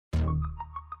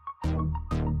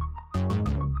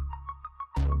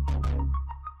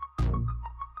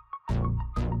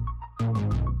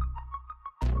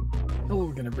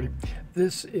again, everybody.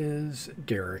 This is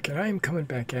Derek, and I am coming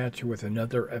back at you with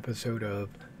another episode of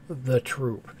The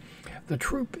Troop. The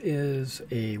Troop is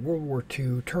a World War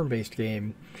II turn-based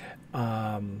game,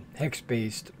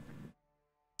 hex-based,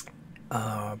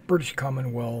 British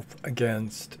Commonwealth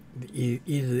against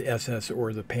either the SS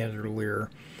or the Panzer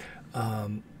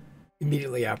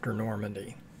immediately after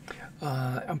Normandy.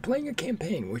 I'm playing a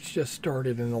campaign which just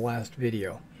started in the last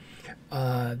video.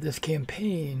 This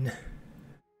campaign,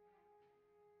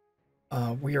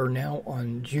 we are now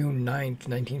on June 9th,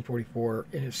 1944,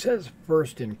 and it says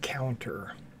first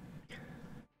encounter.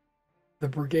 The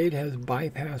brigade has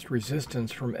bypassed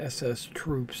resistance from SS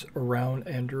troops around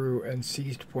Andrew and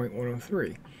seized Point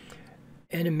 103.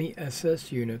 Enemy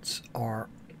SS units are...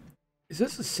 Is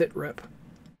this a sit rep?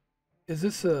 Is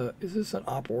this an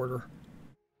op order?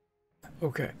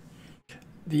 Okay.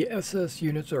 The SS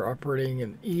units are operating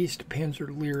in the east.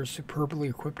 Panzer superbly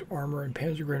equipped armor and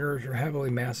Panzer Grenadiers are heavily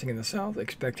massing in the south.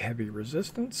 Expect heavy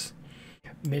resistance.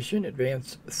 Mission: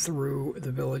 advance through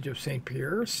the village of St.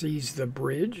 Pierre. Seize the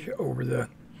bridge over the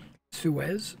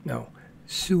Suez. No,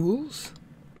 Suez.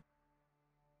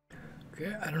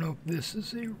 Okay, I don't know if this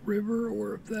is a river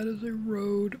or if that is a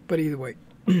road, but either way.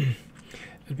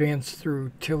 Advance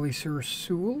through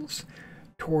Tilly-sur-Seulles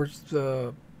towards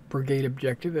the brigade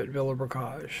objective at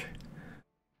Villers-Bocage.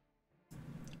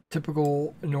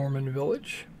 Typical Norman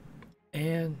village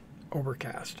and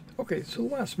overcast. Okay, so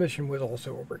the last mission was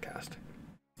also overcast.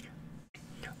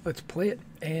 Let's play it,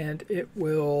 and it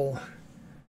will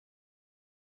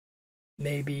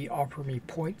maybe offer me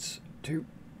points to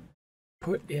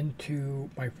put into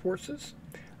my forces.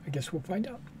 I guess we'll find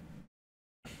out.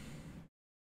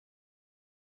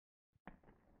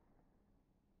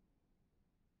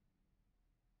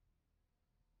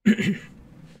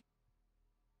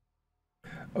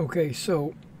 Okay,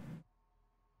 so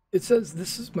it says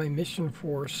this is my mission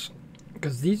force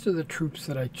because these are the troops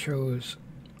that I chose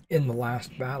in the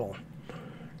last battle.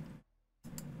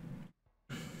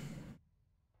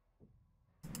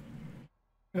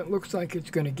 It looks like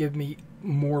it's going to give me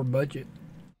more budget.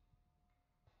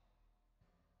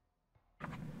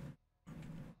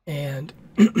 And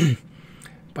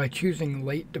by choosing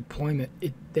late deployment,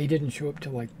 they didn't show up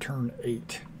till like turn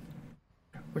 8,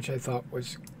 which I thought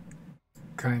was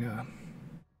kind of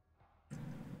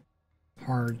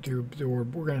hard to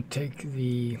absorb. We're going to take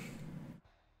the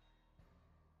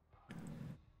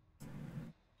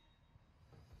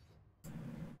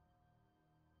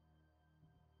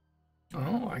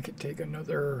I could take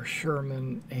another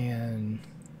Sherman and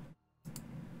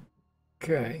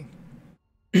okay.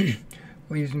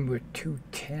 Leaves me with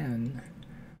 210.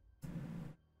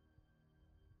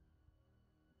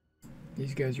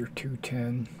 These guys are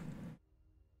 210.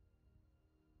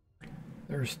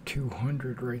 There's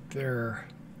 200 right there.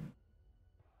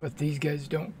 But these guys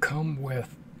don't come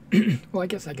with... well, I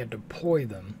guess I could deploy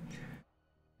them,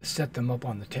 set them up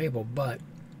on the table, but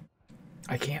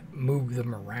I can't move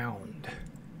them around.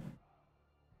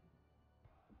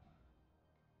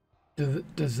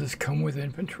 Does this come with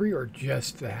infantry or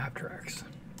just the half-tracks?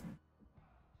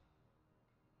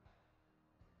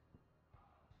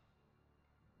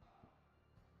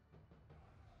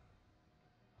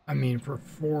 I mean, for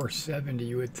 470,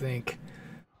 you would think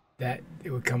that it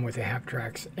would come with the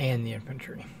half-tracks and the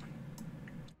infantry.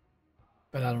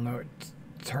 But I don't know.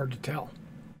 It's hard to tell.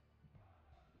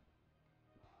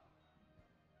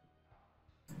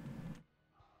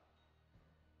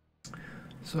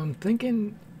 So I'm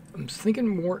thinking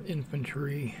more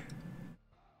infantry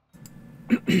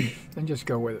and just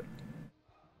go with it.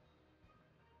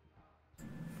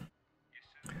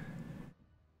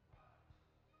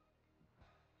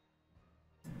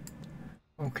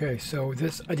 Okay, so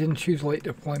I didn't choose late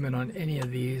deployment on any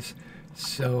of these,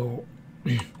 so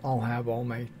I'll have all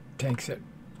my tanks at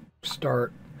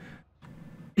start.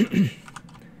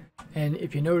 And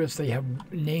if you notice, they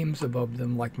have names above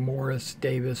them like Morris,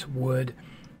 Davis, Wood.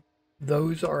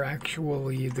 Those are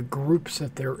actually the groups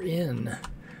that they're in.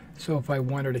 So if I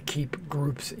wanted to keep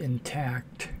groups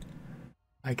intact,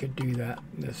 I could do that.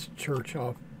 This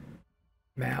Churchoff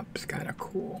map's kind of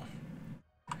cool.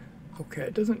 Okay,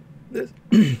 it doesn't...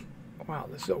 wow,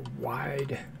 this is a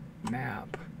wide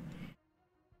map.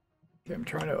 Okay, I'm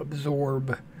trying to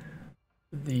absorb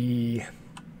the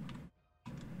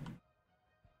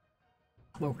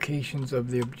locations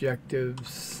of the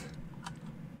objectives.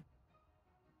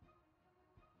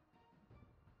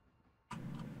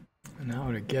 And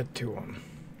how to get to them.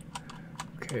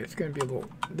 Okay, it's going to be a little...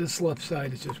 This left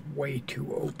side is just way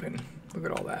too open. Look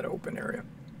at all that open area.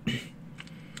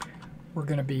 We're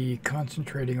going to be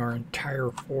concentrating our entire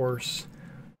force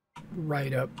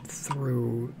right up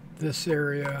through this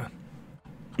area,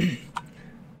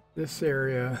 this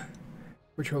area,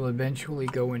 which will eventually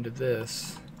go into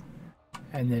this,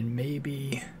 and then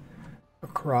maybe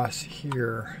across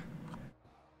here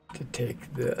to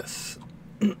take this.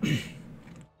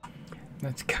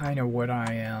 That's kind of what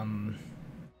I am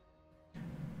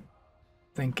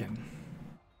thinking.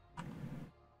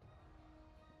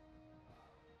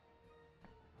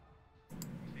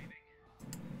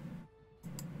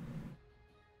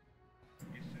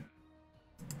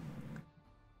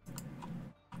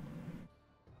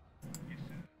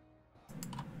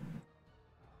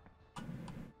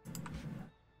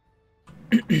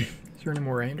 Is there any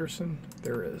more Anderson?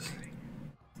 There is.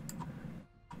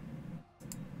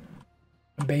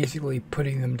 I'm basically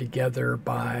putting them together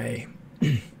by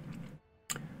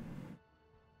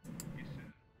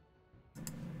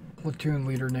platoon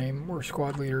leader name or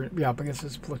squad leader. Yeah, I guess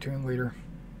it's platoon leader.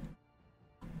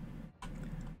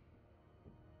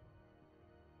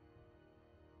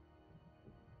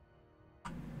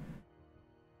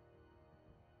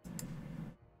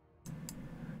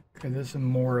 Okay, this is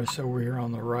Morris over here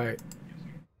on the right.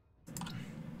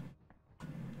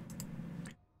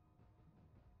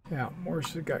 Yeah,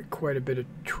 Morris has got quite a bit of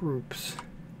troops.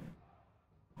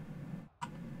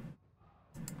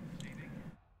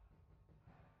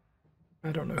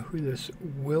 I don't know who this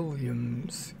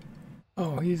Williams.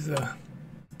 Oh, he's the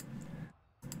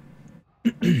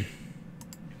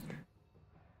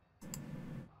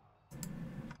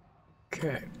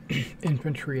okay,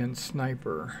 infantry and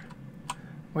sniper.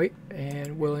 Wait,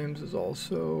 and Williams is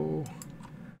also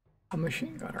a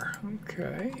machine gunner.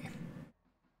 Okay.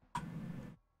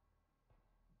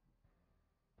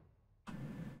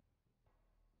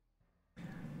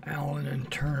 Allen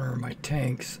and Turner are my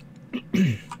tanks.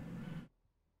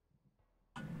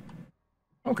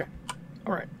 Okay.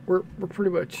 All right. We're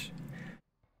pretty much.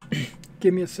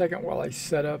 Give me a second while I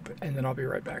set up, and then I'll be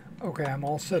right back. Okay, I'm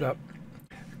all set up.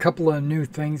 A couple of new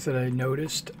things that I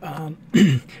noticed.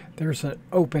 There's an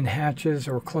open hatches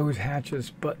or close hatches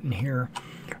button here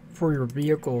for your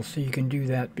vehicle, so you can do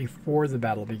that before the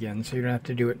battle begins, so you don't have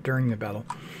to do it during the battle.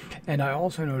 And I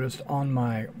also noticed on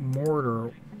my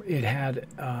mortar, it had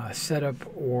setup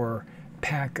or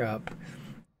pack up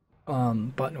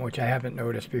button, which I haven't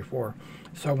noticed before.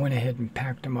 So I went ahead and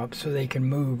packed them up so they can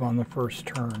move on the first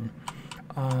turn.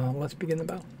 Let's begin the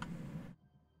battle.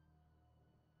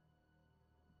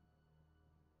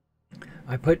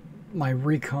 I put my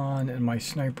recon and my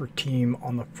sniper team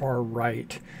on the far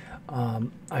right.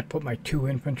 I put my 2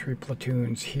 infantry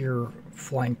platoons here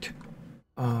flanked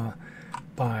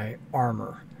by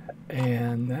armor.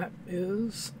 And that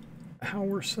is how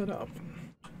we're set up.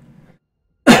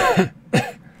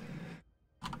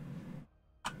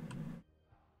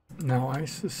 Now I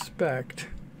suspect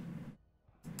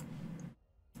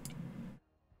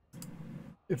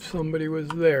if somebody was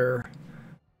there,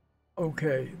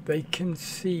 okay, they can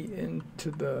see into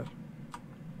the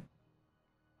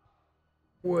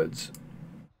woods.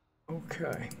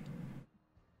 Okay.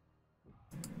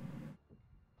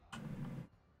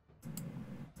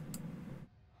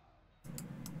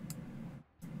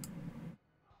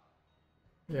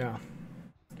 Yeah.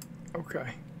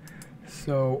 Okay.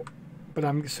 So, but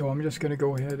I'm just going to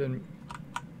go ahead and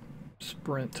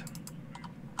sprint.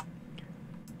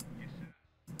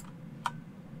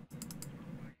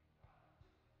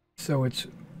 So it's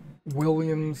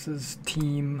Williams's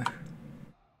team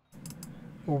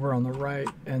over on the right,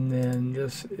 and then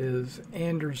this is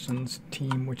Anderson's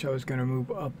team, which I was going to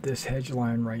move up this hedge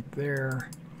line right there.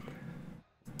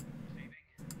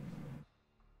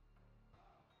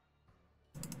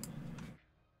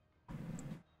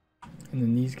 And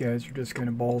then these guys are just kind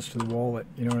of balls to the wall,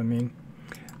 you know what I mean?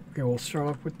 Okay, we'll start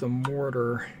off with the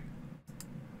mortar.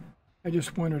 I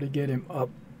just wanted to get him up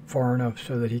far enough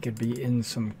so that he could be in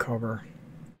some cover.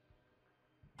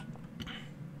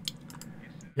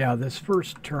 Yeah, this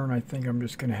first turn, I think I'm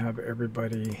just going to have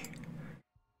everybody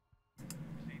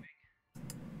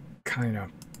kind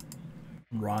of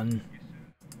run.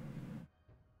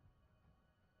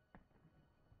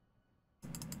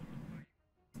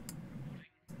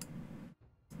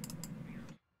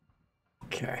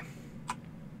 Okay.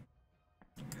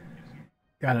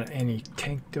 Got an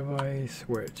anti-tank device,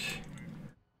 which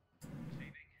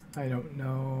I don't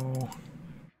know.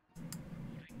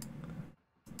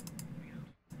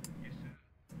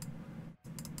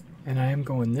 And I am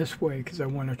going this way because I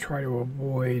want to try to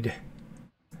avoid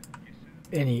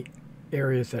any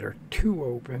areas that are too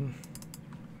open.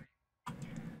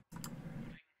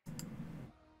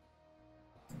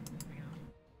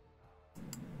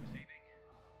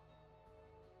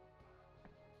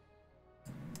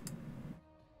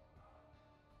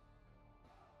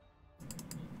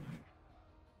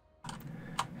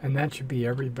 And that should be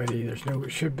everybody. There's no, it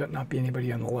should not be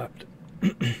anybody on the left.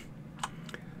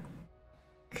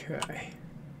 Okay.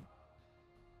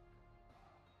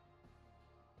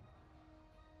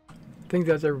 I think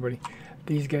that's everybody.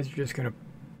 These guys are just going to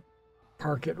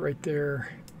park it right there.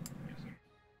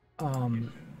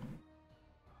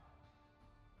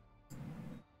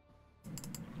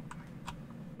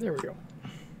 There we go.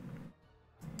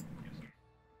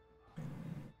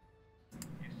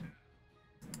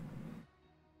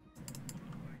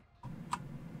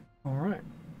 All right.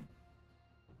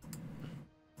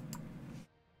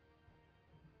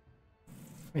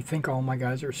 I think all my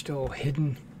guys are still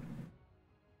hidden.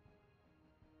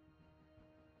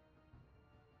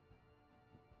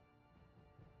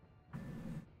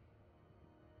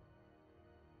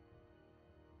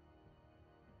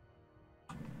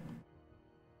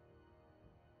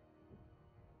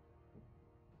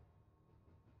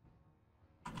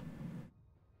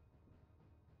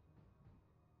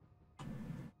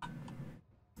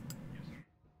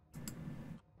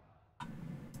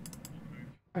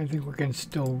 I think we can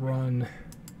still run.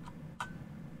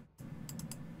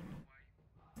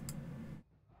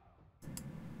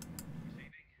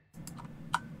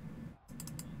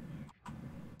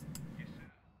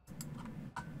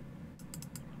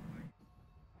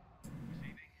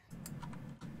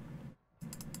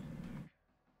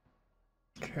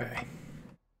 Okay.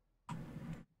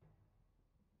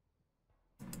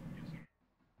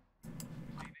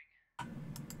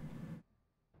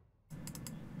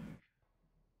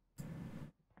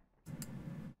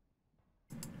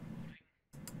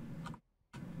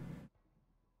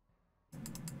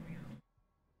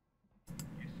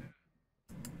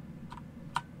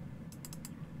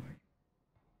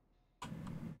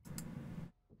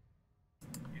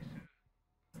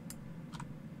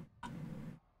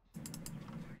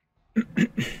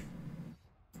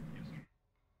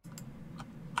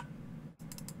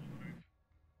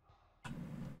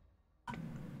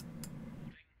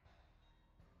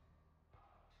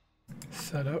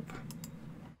 Set up.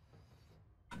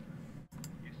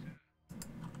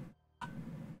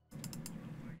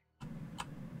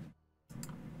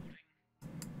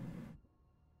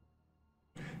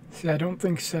 See, I don't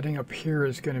think setting up here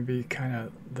is going to be kind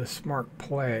of the smart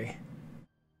play,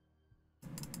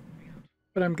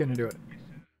 but I'm going to do it.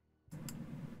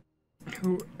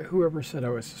 Whoever said I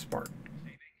was smart.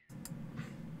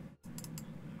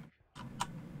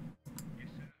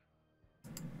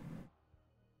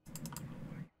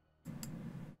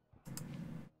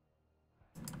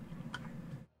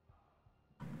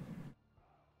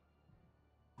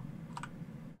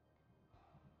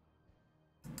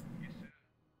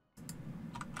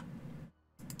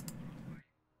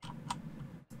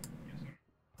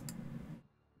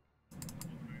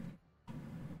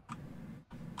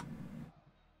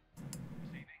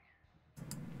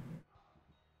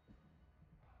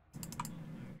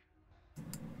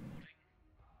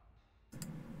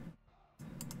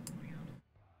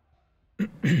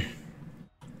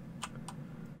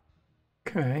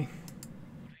 Okay.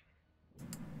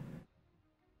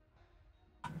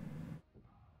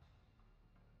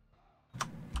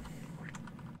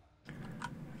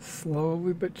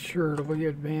 Slowly but surely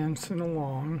advancing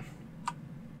along.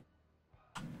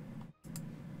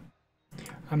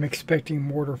 I'm expecting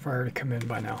mortar fire to come in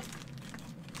by now.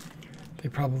 They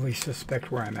probably suspect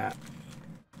where I'm at.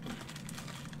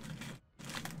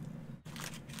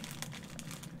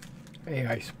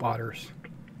 AI spotters.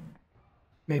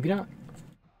 Maybe not.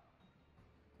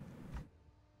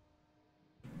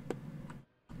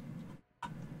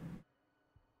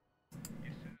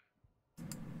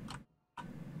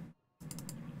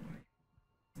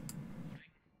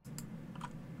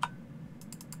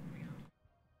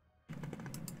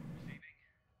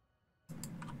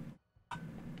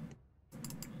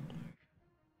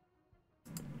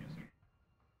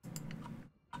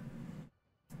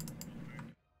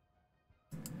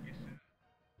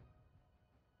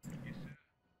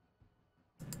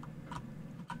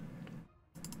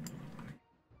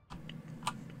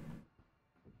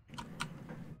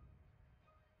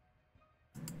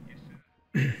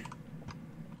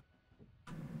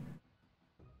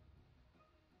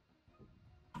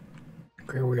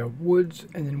 Okay, we have woods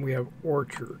and then we have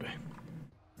orchard.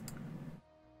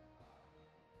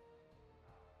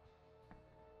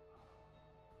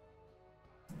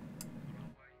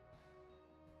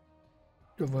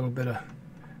 Do a little bit of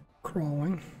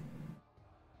crawling.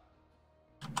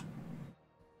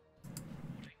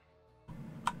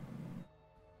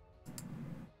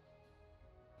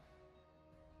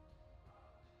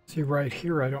 See right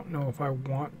here, I don't know if I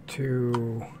want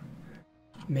to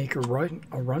make a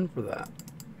run for that.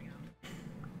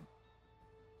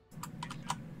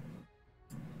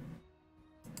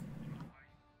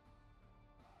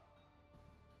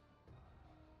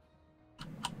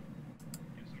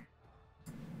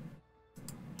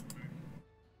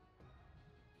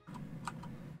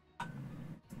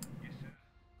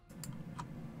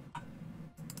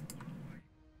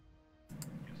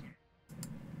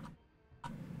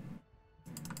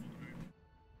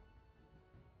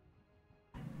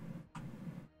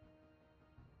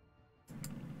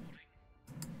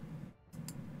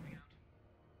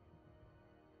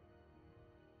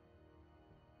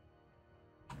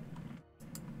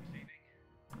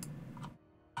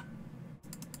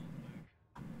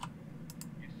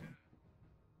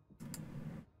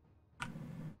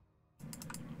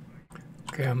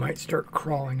 Okay, I might start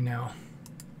crawling now.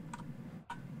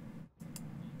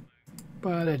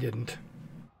 But I didn't.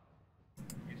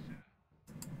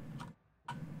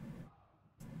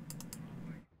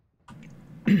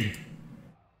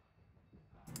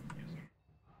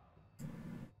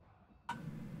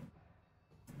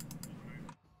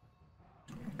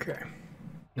 Okay.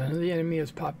 None of the enemy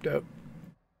has popped up.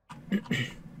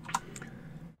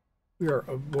 We are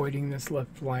avoiding this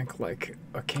left flank like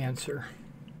a cancer.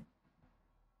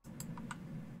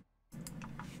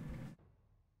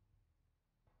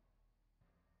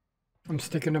 I'm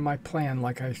sticking to my plan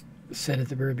like I said at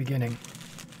the very beginning.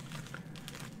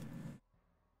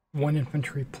 One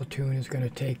infantry platoon is going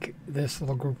to take this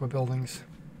little group of buildings.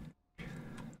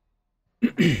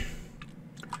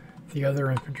 The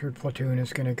other infantry platoon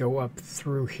is going to go up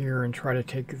through here and try to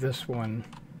take this one,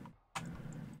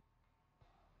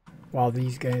 while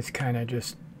these guys kind of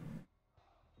just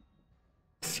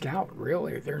scout,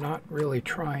 really. They're not really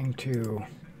trying to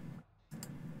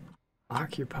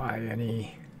occupy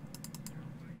any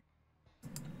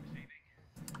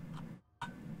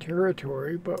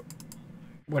territory, but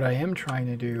what I am trying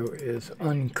to do is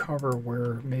uncover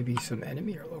where maybe some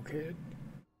enemy are located.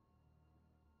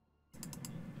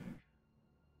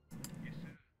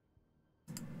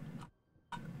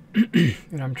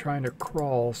 And I'm trying to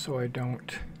crawl so I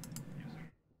don't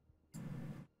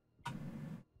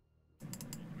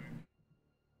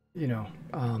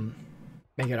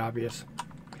make it obvious.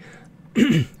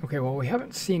 Okay, well, we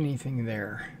haven't seen anything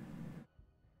there.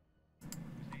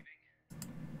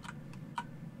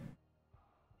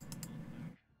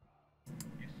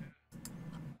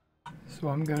 So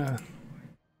I'm gonna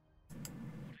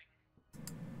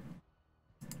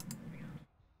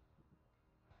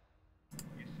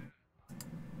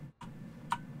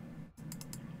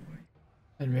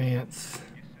advance.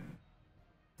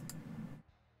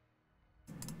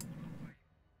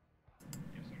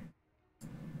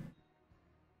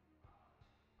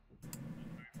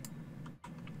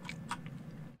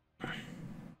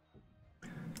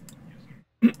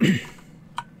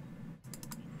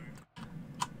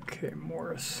 Okay,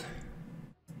 Morris.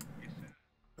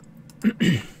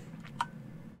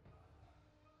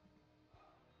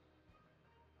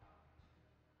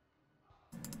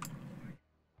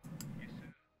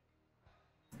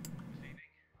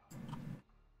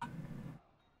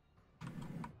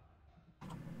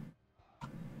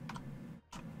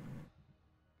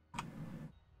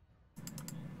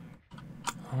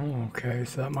 Oh, okay,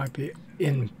 so that might be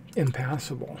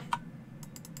impassable.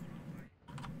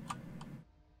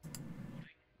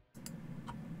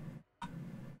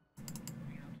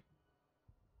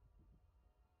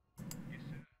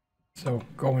 So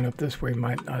going up this way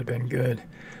might not have been good.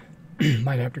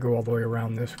 Might have to go all the way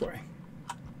around this way.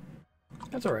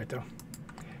 That's all right, though.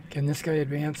 Can this guy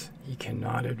advance? He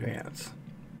cannot advance.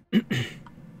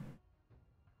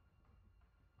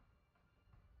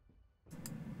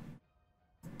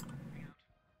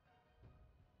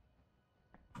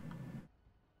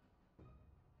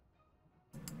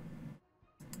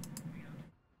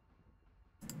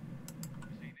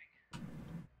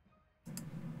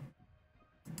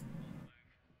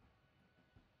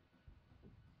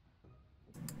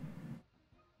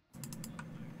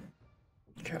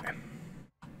 Okay.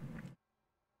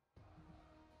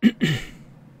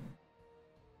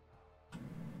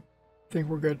 Think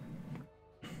we're good.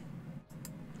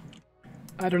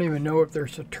 I don't even know if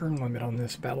there's a turn limit on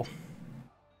this battle,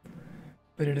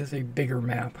 but it is a bigger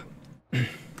map.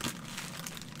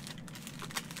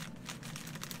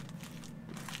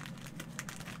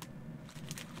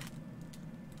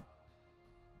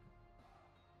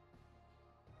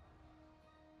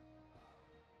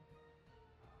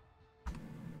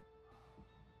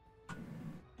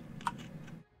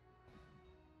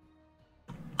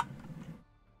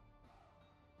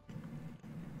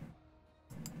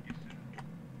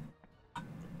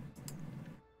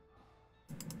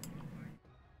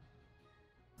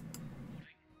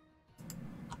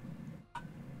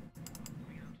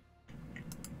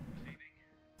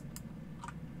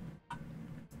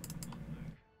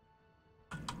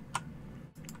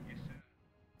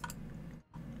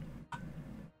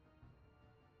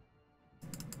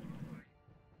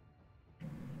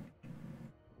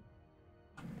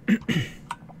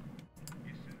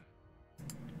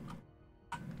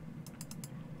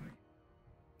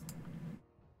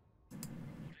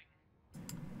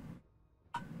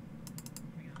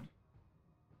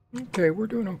 Okay, we're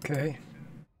doing okay.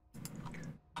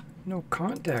 No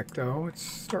contact, though. It's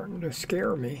starting to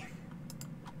scare me.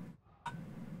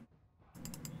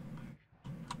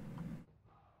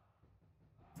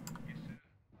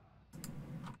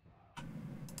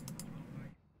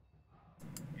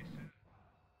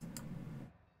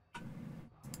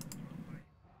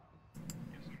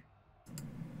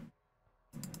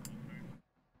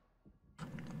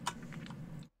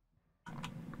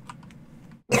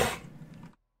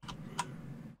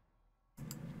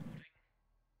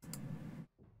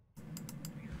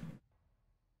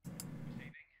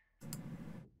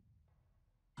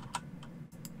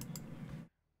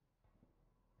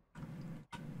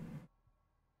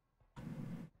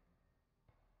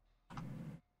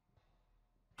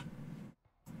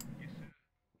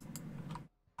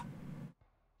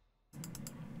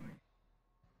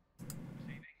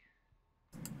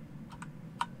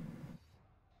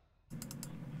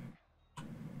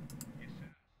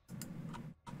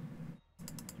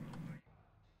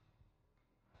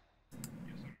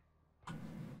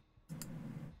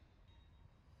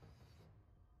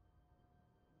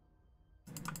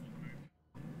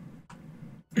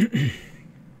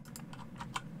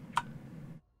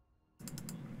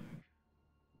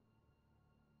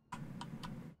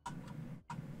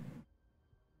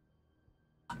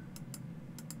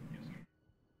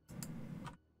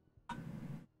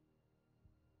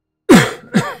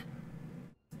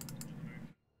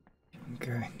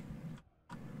 Okay.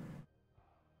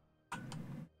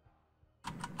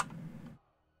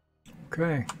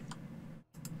 Okay.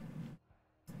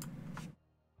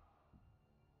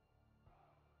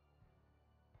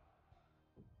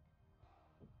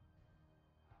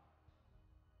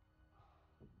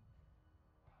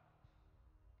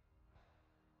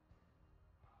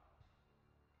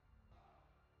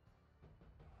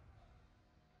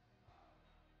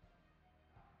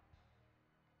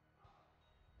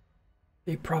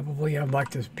 They probably have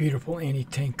like this beautiful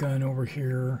anti-tank gun over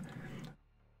here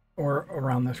or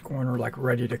around this corner, like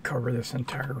ready to cover this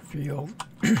entire field.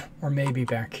 Or maybe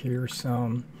back here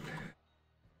some.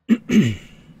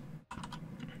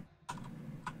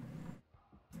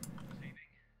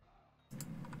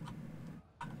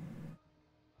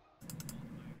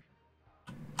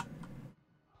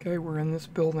 Okay, we're in this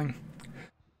building.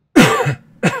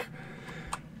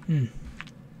 Hmm.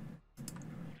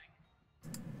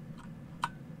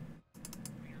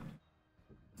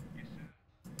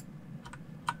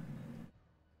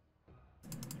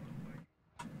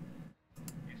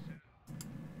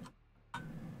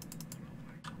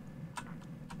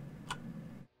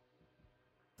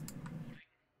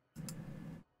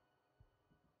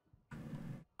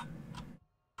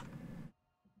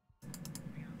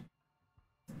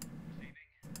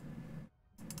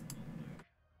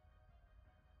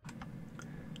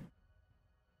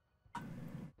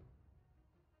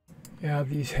 Yeah,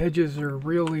 these hedges are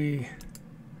really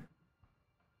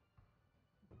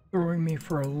throwing me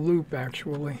for a loop,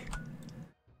 actually.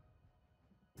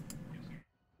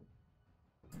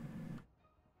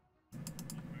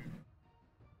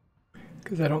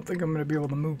 Because I don't think I'm going to be able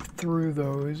to move through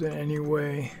those in any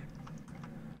way.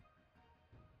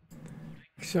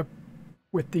 Except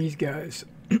with these guys.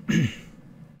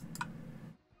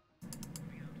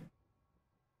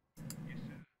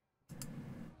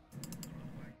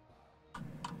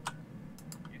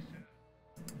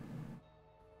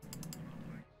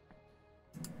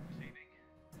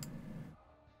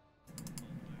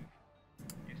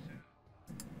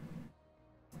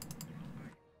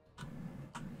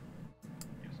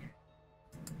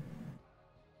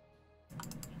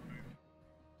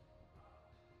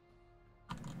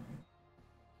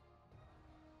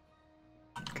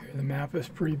 The map is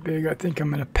pretty big. I think I'm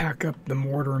going to pack up the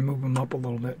mortar and move them up a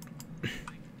little bit.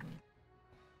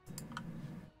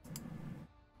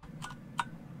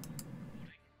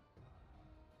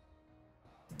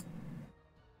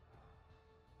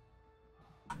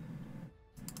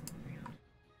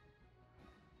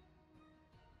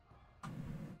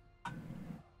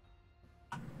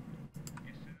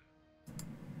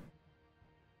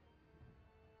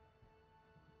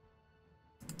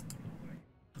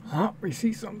 Huh? We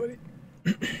see somebody.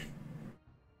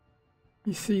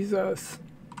 He sees us.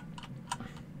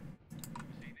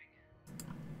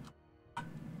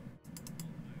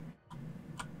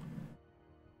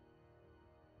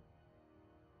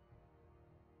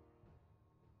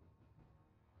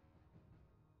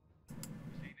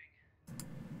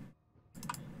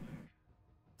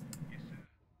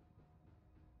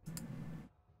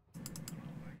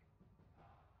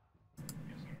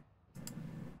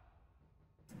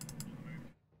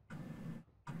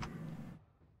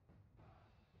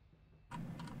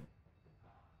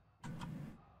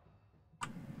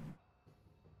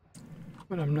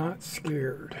 But I'm not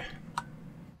scared.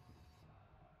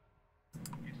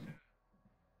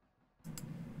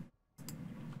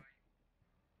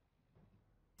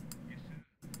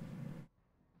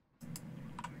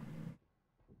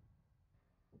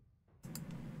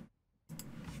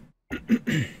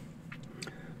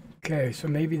 Okay, so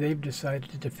maybe they've decided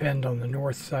to defend on the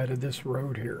north side of this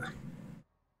road here.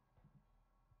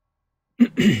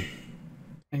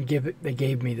 And they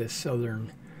gave me the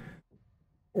southern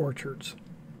orchards.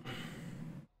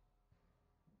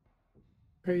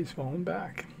 Okay, he's falling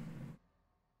back.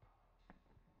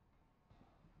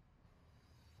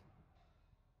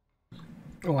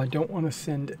 Well, I don't want to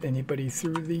send anybody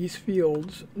through these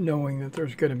fields knowing that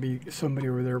there's going to be somebody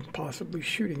over there possibly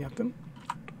shooting at them.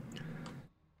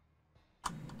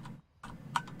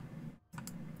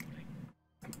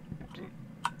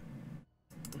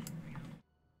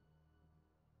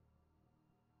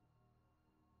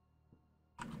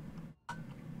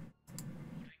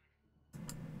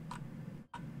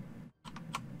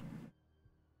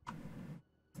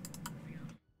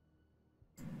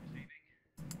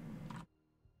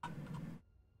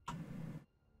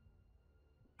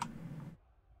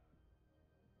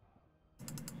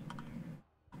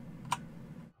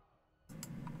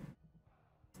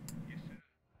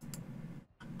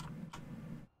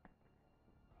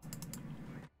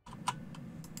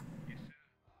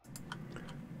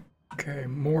 Okay,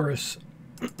 Morris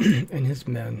and his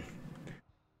men.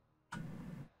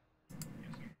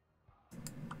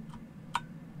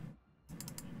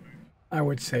 I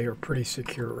would say are pretty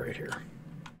secure right here.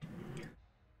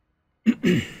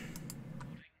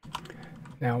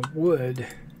 Now, Wood.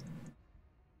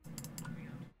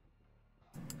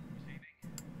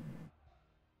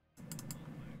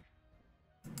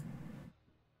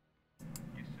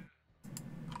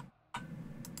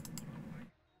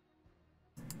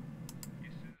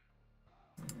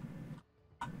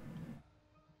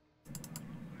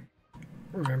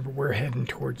 Remember, we're heading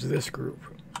towards this group.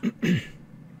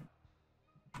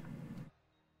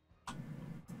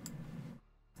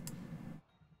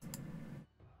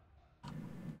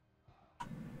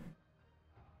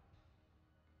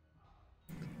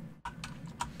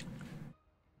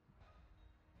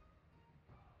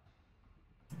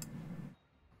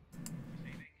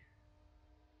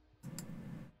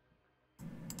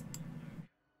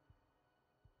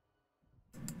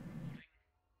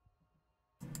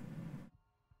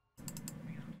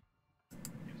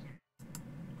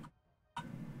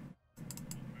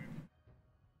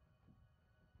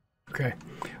 Okay,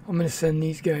 I'm going to send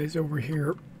these guys over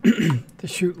here to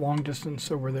shoot long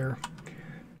distance over there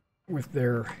with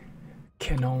their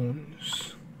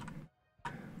cannons.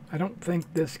 I don't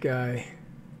think this guy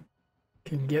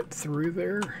can get through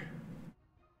there.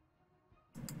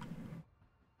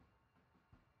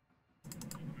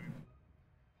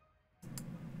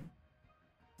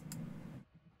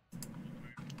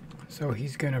 So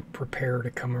he's going to prepare to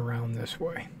come around this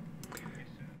way.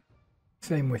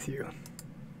 Same with you.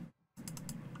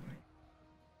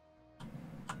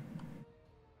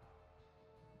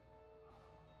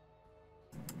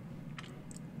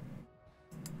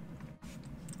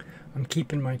 I'm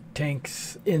keeping my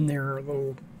tanks in their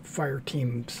little fire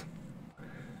teams.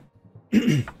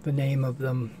 The name of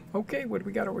them. Okay, what do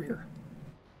we got over here?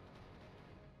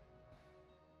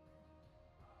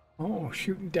 Oh,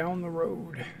 shooting down the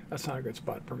road. That's not a good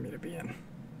spot for me to be in.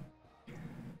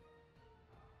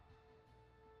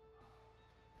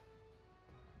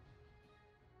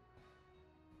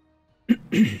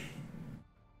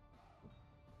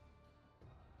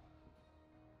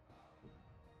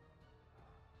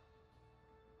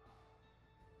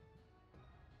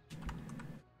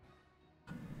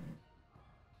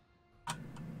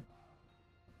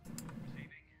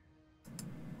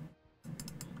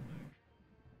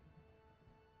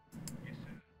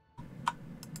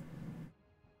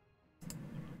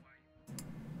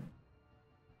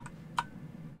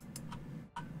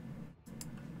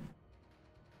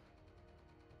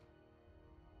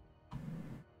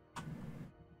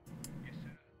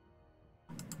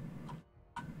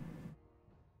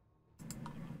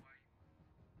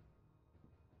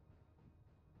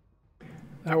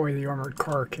 That way the armored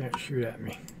car can't shoot at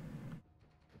me.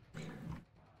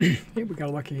 Hey, we got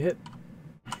a lucky hit.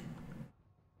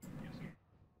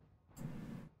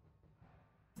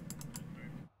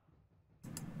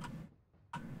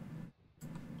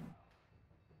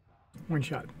 One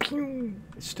shot. Pew!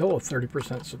 It's still a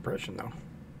 30% suppression though.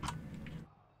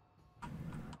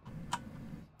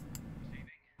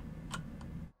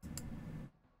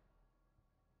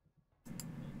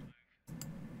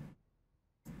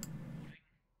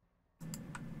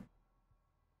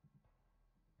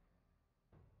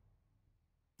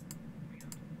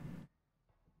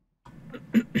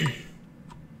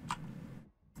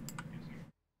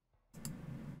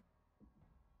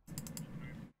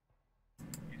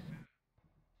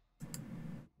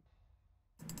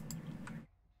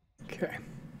 Okay.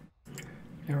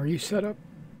 Now are you set up?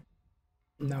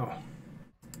 No.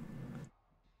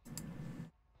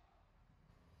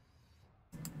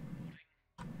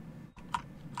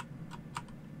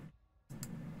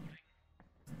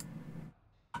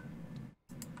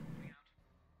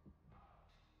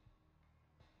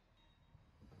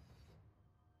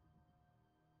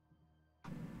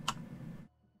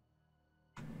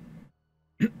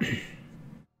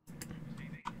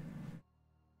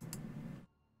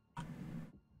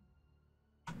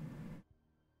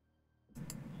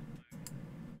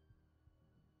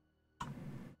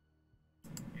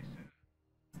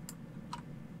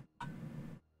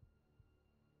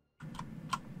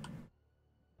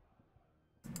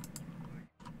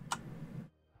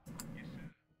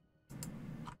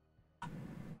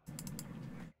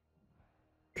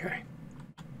 Okay.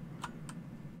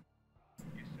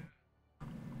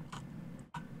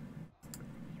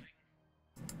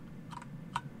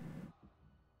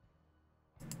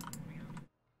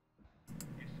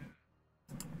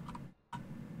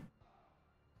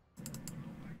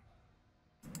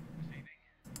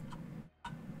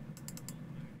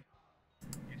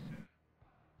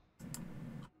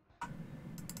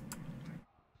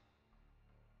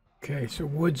 Okay, so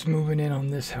Wood's moving in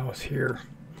on this house here.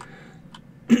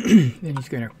 Then he's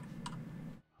going to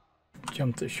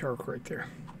jump the shark right there.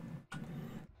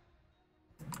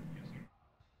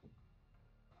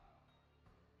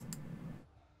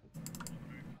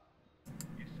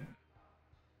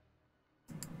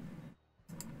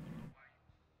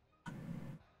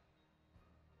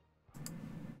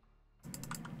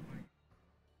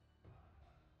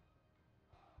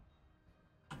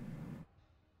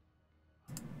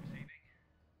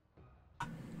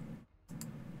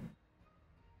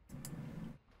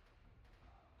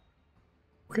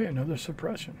 Okay, another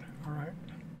suppression. All right.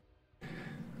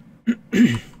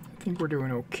 I think we're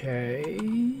doing okay,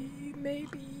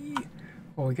 maybe.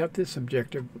 Well, we got this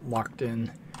objective locked in.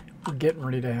 We're getting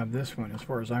ready to have this one, as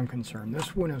far as I'm concerned.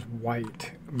 This one is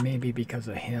white, maybe because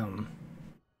of him.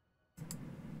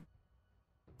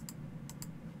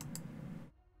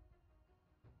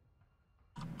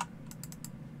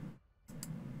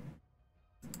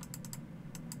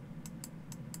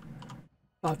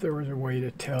 Thought there was a way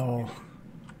to tell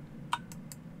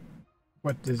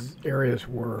what these areas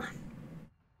were.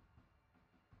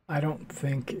 I don't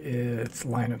think it's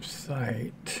line of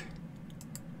sight.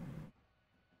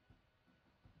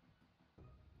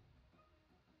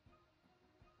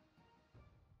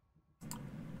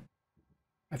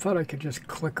 I thought I could just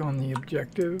click on the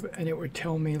objective and it would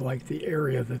tell me like the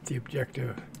area that the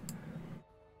objective,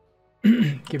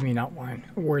 give me an outline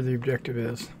of where the objective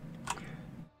is.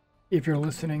 If you're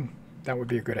listening, that would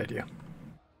be a good idea.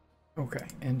 Okay,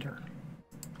 enter.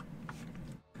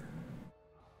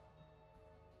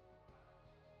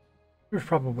 There's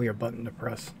probably a button to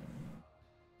press.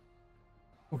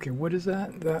 Okay, what is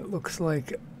that? That looks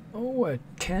like, oh, a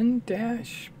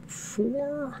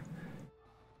 10-4?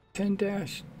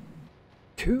 10-2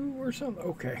 or something?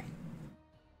 Okay.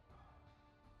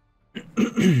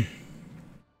 It's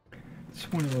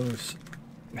one of those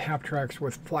half tracks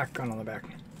with flak gun on the back.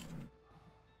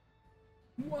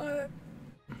 What?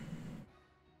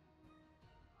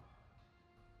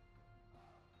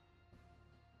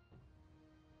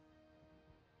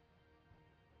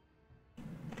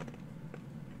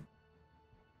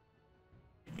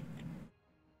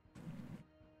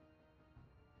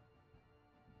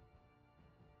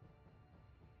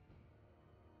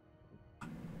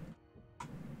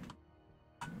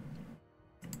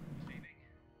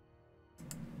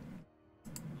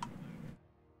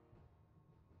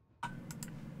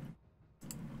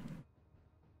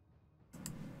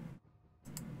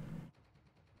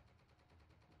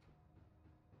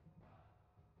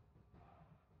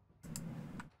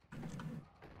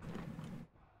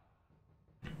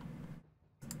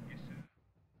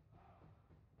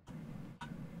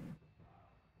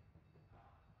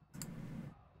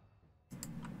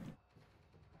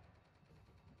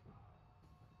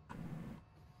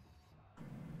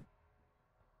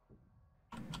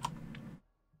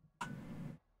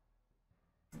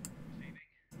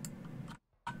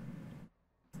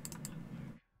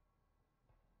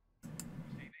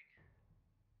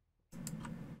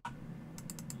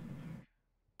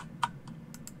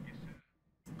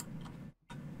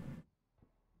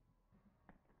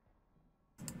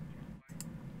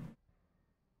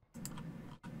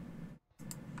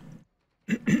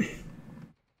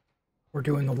 We're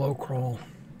doing the low crawl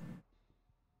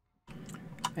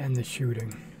and the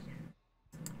shooting.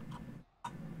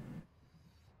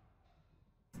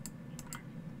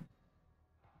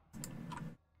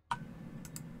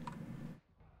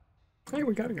 Hey,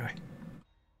 we got a guy.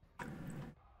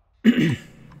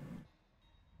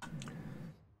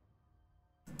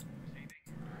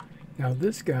 Now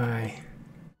this guy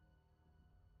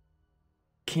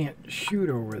can't shoot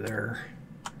over there.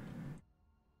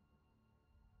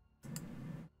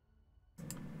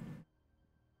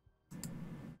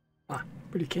 Ah,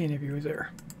 but he can if he was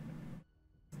there.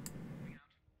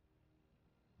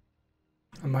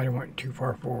 I might have went too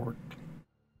far forward.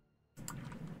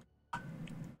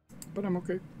 But I'm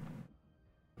okay.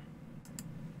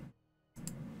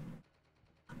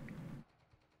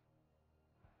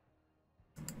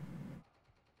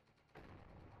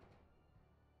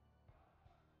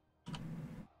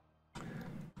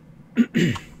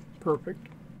 Perfect.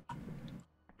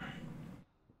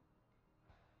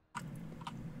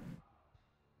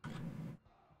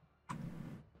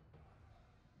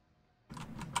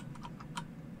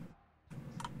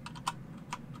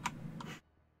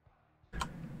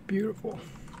 Beautiful.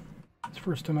 It's the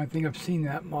first time I think I've seen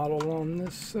that model on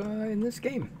this in this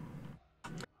game.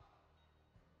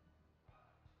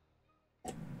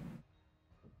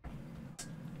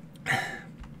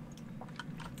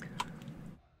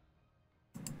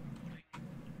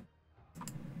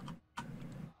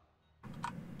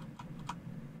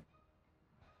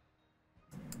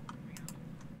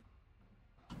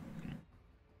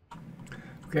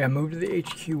 Okay, I moved the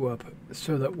HQ up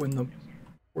so that when the...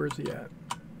 Where's he at?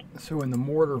 So when the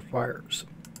mortar fires,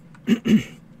 they'll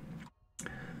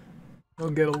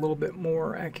get a little bit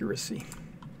more accuracy.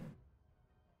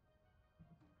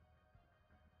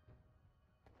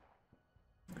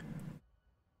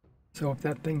 So if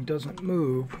that thing doesn't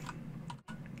move,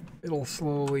 it'll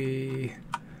slowly...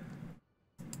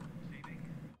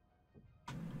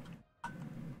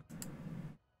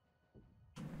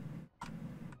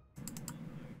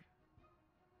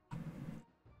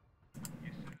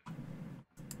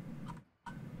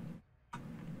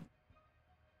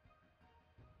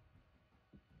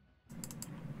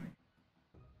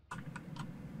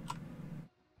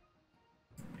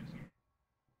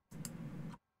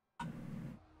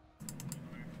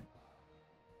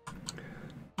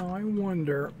 I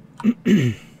wonder...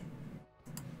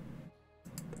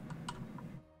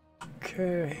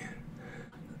 Okay.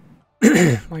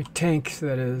 My tanks,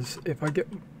 that is, if I got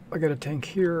a tank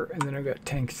here and then I got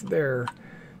tanks there,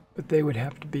 but they would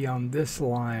have to be on this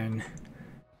line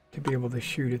to be able to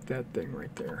shoot at that thing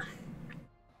right there.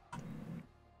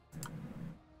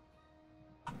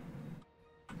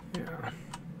 Yeah.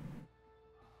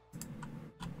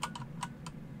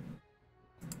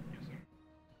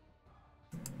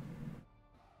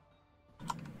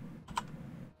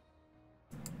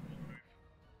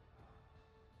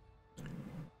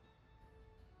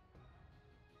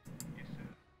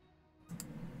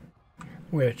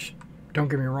 Which, don't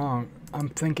get me wrong, I'm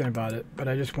thinking about it, but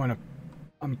I just want to,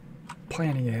 I'm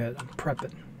planning ahead, I'm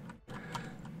prepping.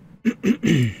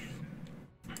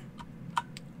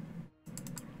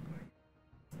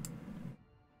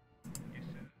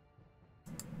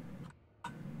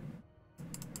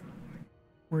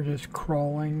 We're just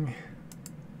crawling.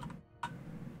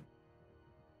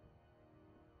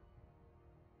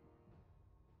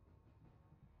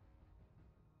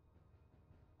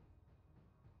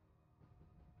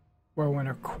 Do I want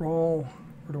to crawl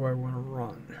or do I want to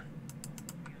run?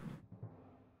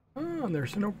 Oh,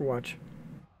 there's an Overwatch.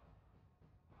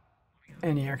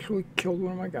 And he actually killed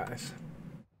one of my guys.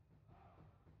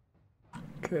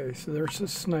 Okay, so there's a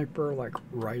sniper like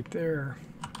right there.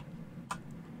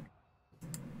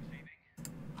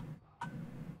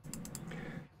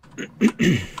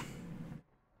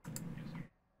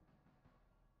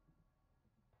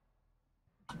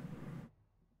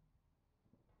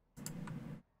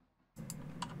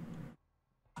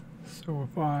 So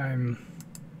if I'm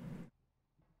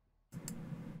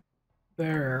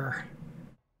there,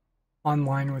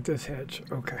 online with this hedge,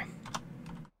 okay.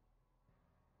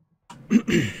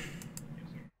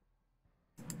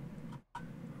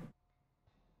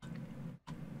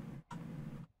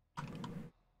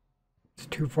 It's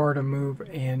too far to move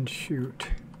and shoot.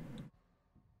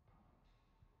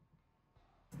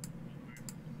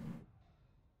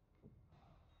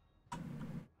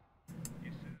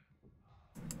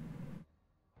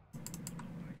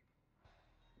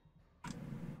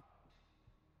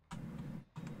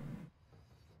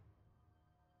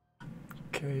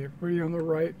 Okay, everybody on the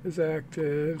right is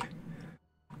active.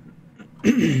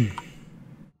 I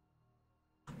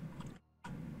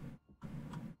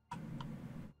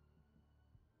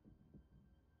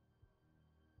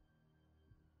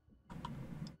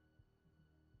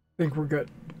think we're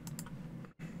good.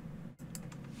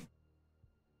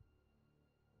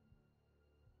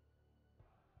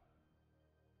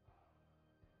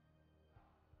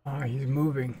 Ah, he's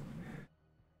moving.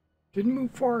 Didn't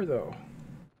move far though.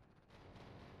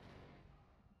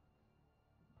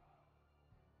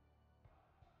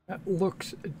 That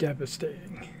looks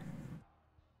devastating.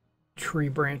 Tree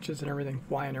branches and everything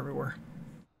flying everywhere.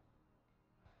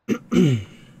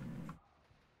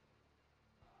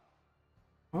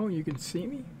 Oh, you can see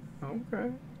me?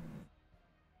 Okay.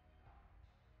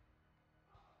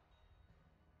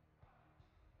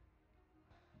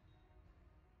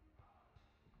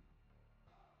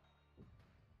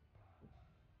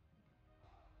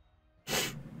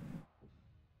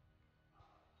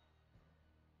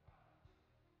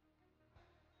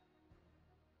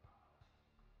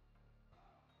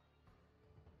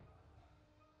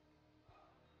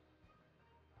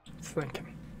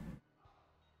 Thinking.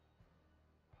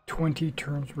 20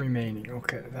 turns remaining.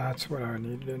 Okay, that's what I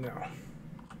needed to know.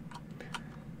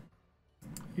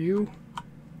 You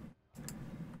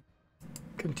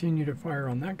continue to fire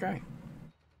on that guy.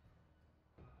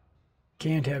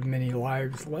 Can't have many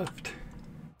lives left.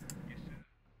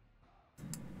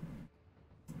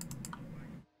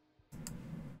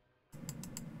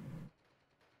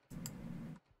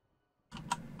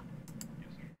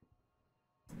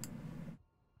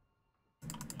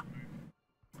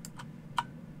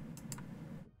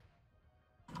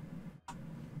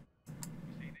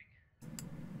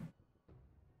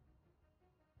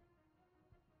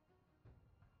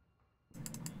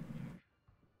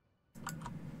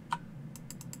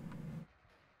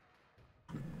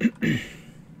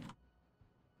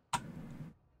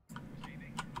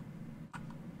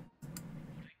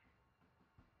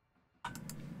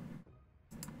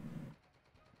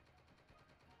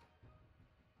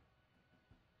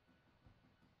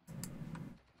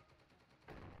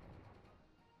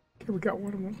 Okay, we got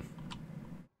one of them.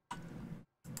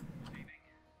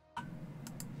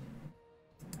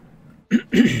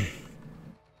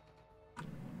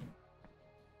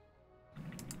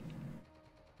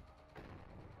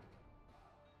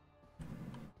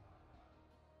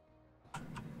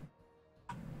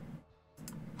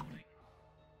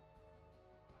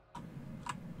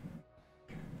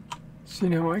 So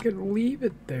now I could leave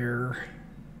it there.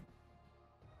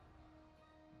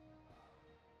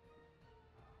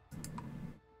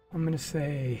 I'm going to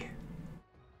say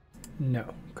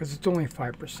no, because it's only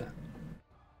 5%.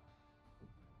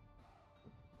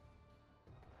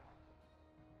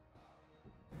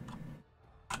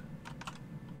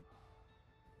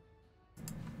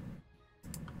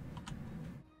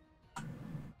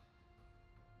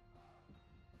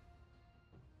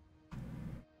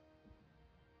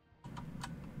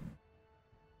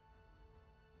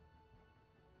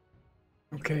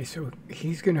 Okay, so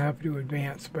he's going to have to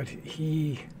advance, but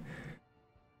he...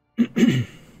 I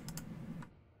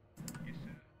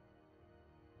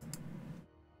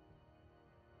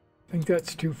think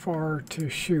that's too far to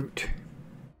shoot.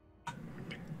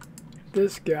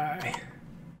 This guy.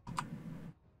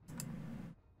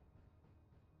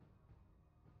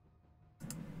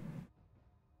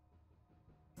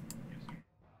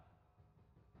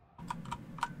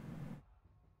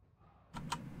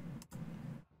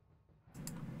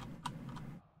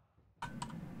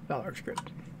 That looks good.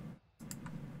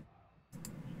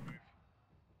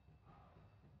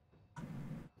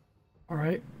 All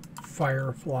right,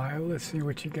 Firefly, let's see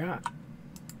what you got.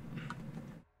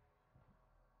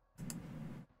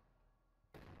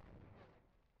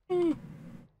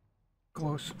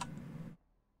 Close.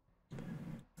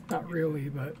 Not really,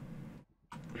 but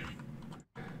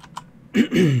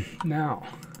now.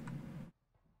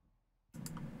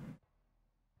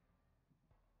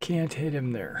 Can't hit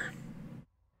him there.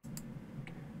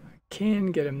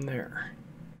 Can get him there.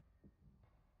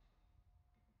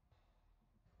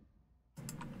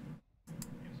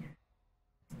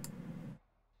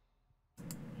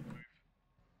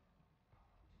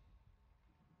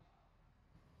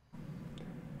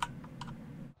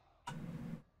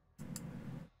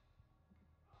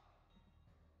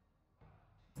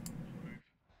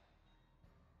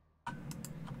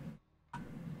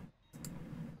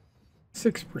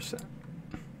 %.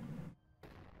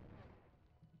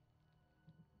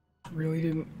 Really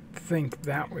didn't think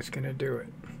that was going to do it.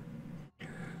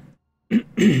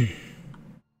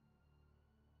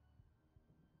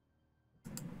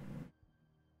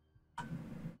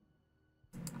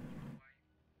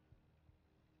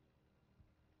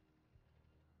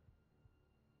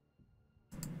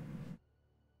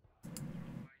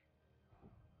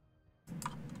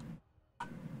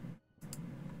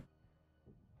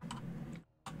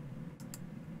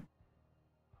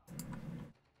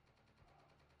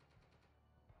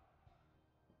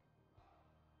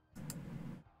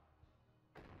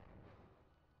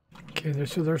 Okay,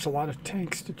 so there's a lot of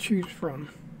tanks to choose from.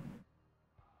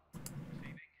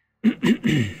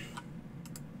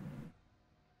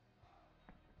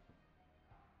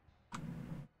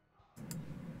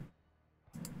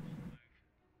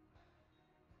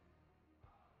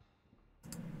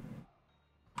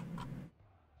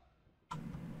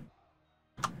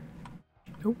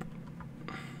 Nope.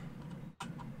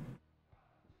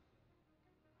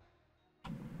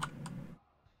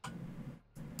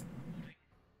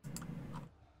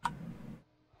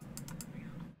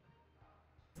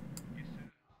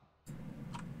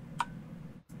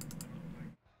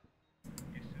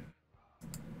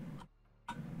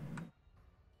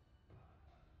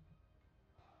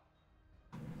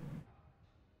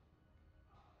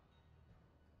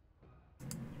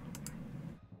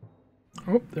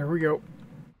 Oh, there we go.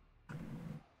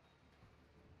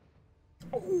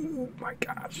 Oh my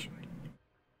gosh.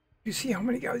 You see how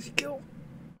many guys he killed?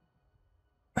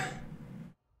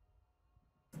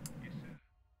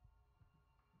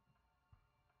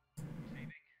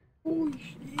 Holy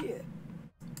shit.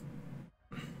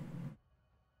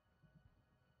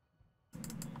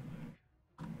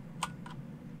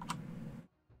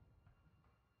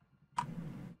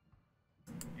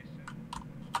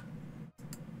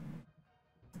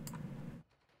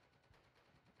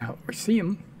 Now we see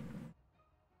him.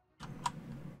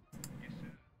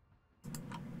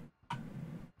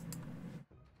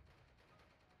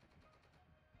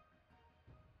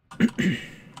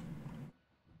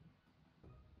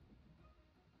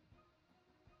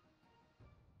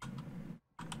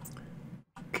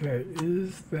 Okay,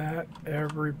 is that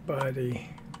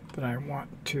everybody that I want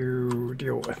to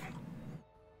deal with?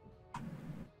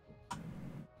 I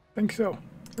think so.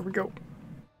 Here we go.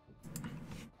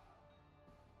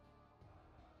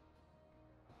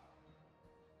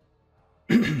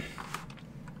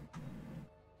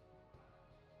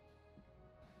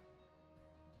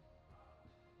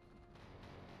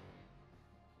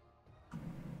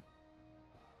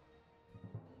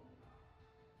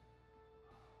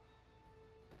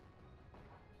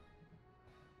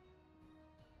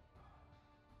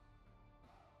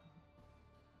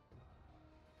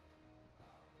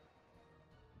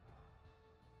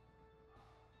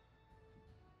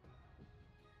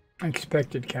 I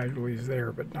expected casualties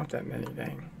there, but not that many,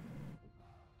 dang.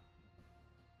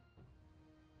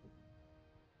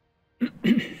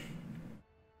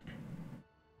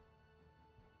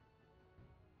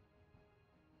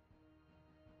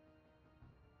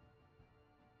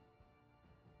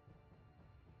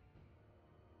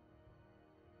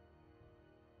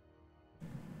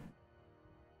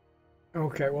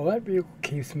 Okay, well that vehicle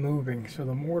keeps moving, so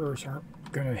the mortars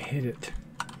aren't going to hit it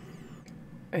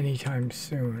anytime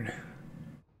soon.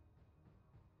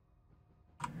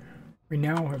 We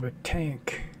now have a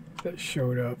tank that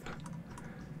showed up,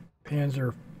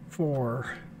 Panzer IV,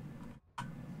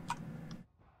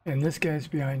 and this guy's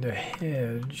behind a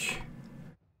hedge,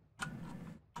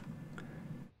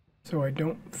 so I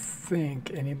don't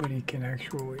think anybody can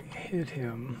actually hit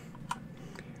him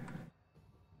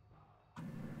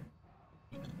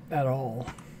at all.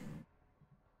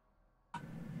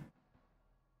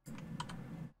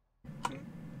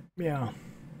 Yeah.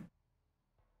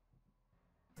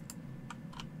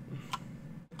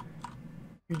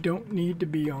 You don't need to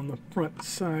be on the front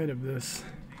side of this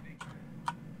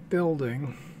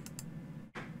building.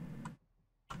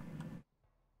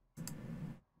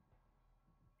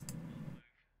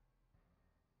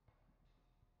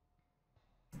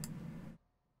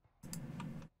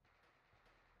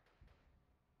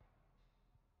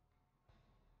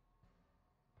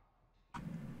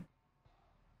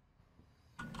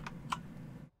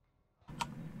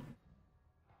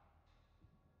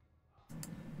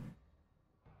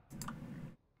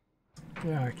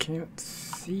 Yeah, I can't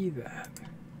see that.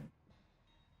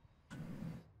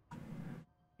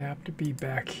 You have to be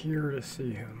back here to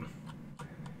see him.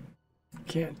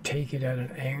 Can't take it at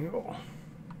an angle.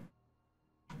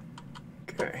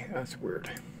 Okay, that's weird.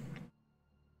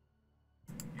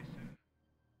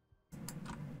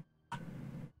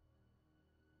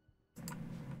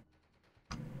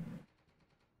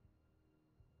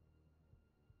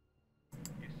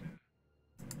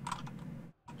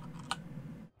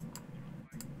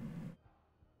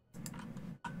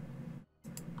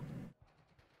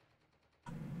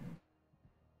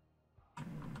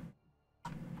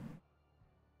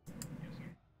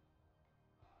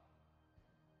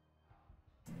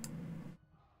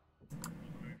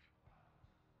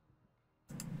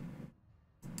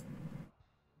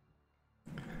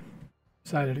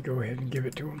 Decided to go ahead and give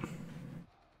it to him.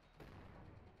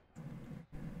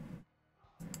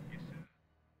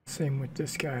 Same with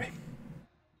this guy.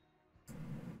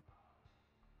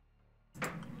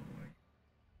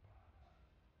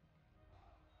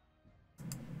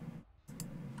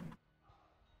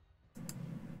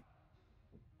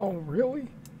 Oh, really?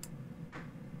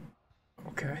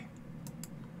 Okay.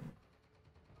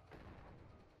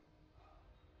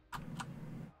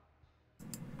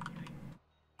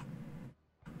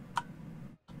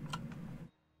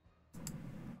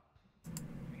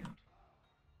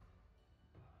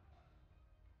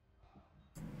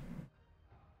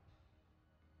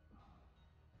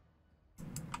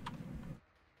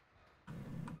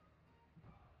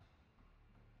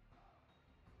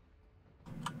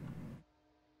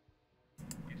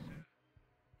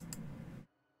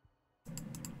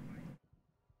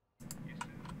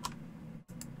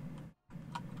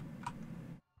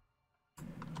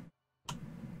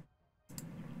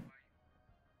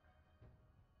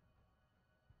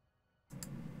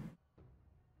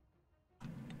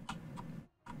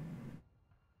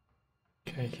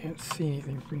 Okay, can't see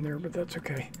anything from there, but that's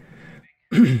okay.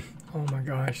 Oh my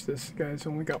gosh, this guy's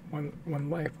only got one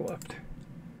life left.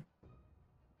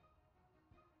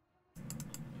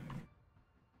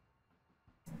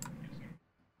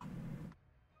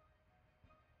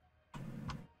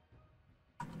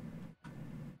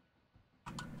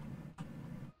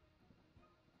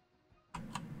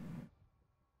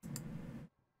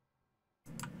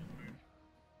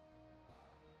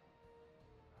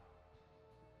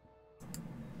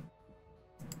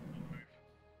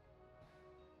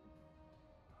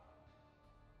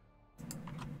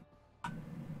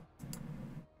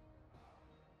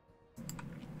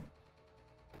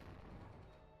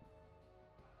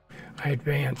 I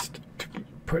advanced to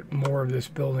put more of this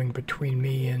building between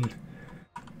me and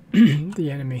the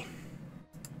enemy.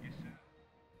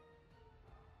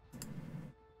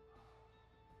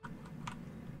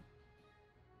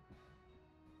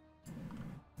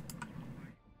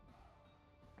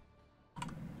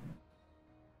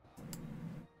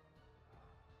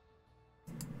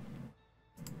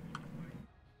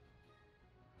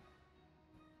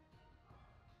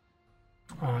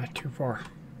 Too far.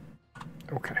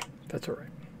 Okay, that's all right.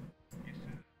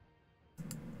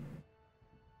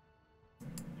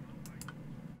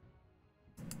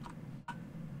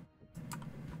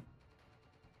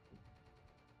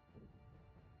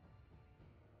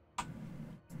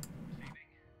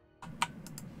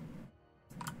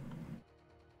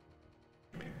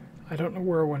 I don't know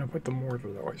where I want to put the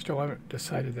mortar, though. I still haven't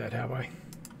decided that, have I?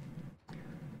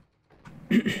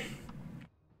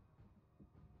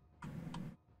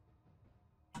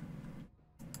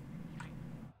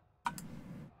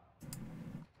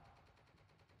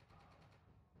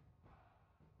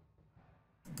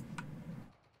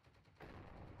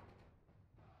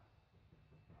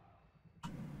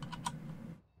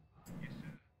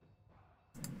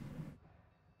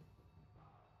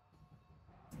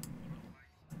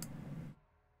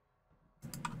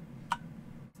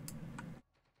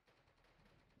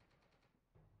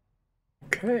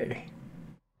 Okay.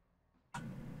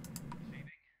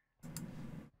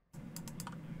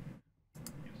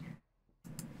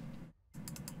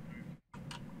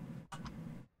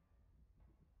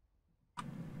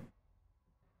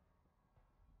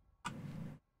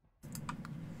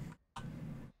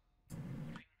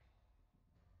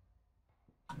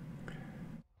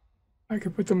 I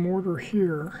could put the mortar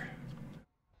here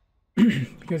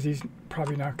because he's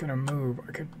probably not going to move.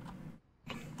 I could.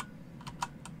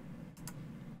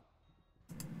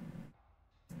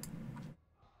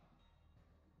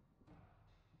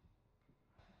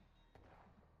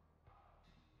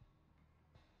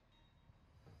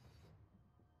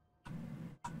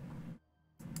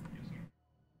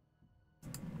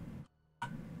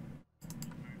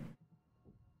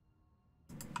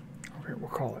 Okay, we'll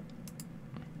call it.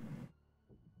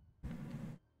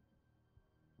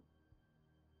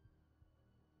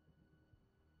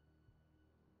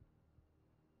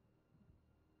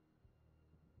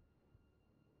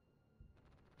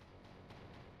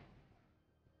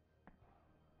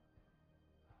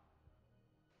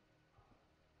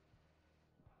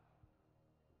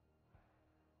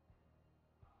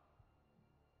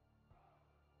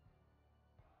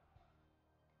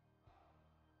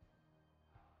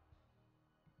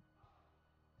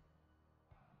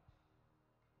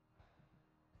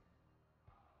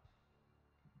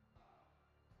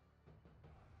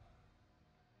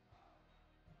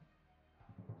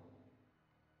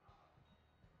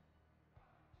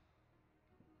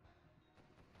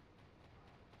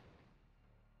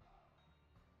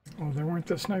 Oh, there weren't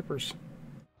the snipers.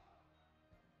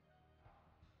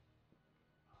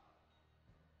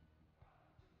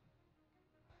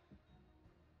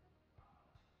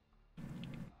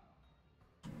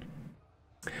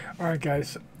 All right,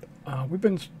 guys. We've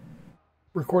been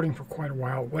recording for quite a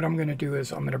while. What I'm going to do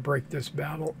is I'm going to break this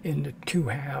battle into two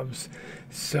halves.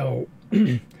 So,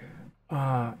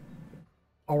 all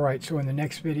right. So in the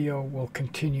next video, we'll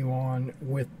continue on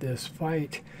with this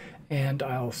fight, and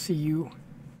I'll see you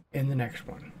in the next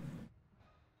one.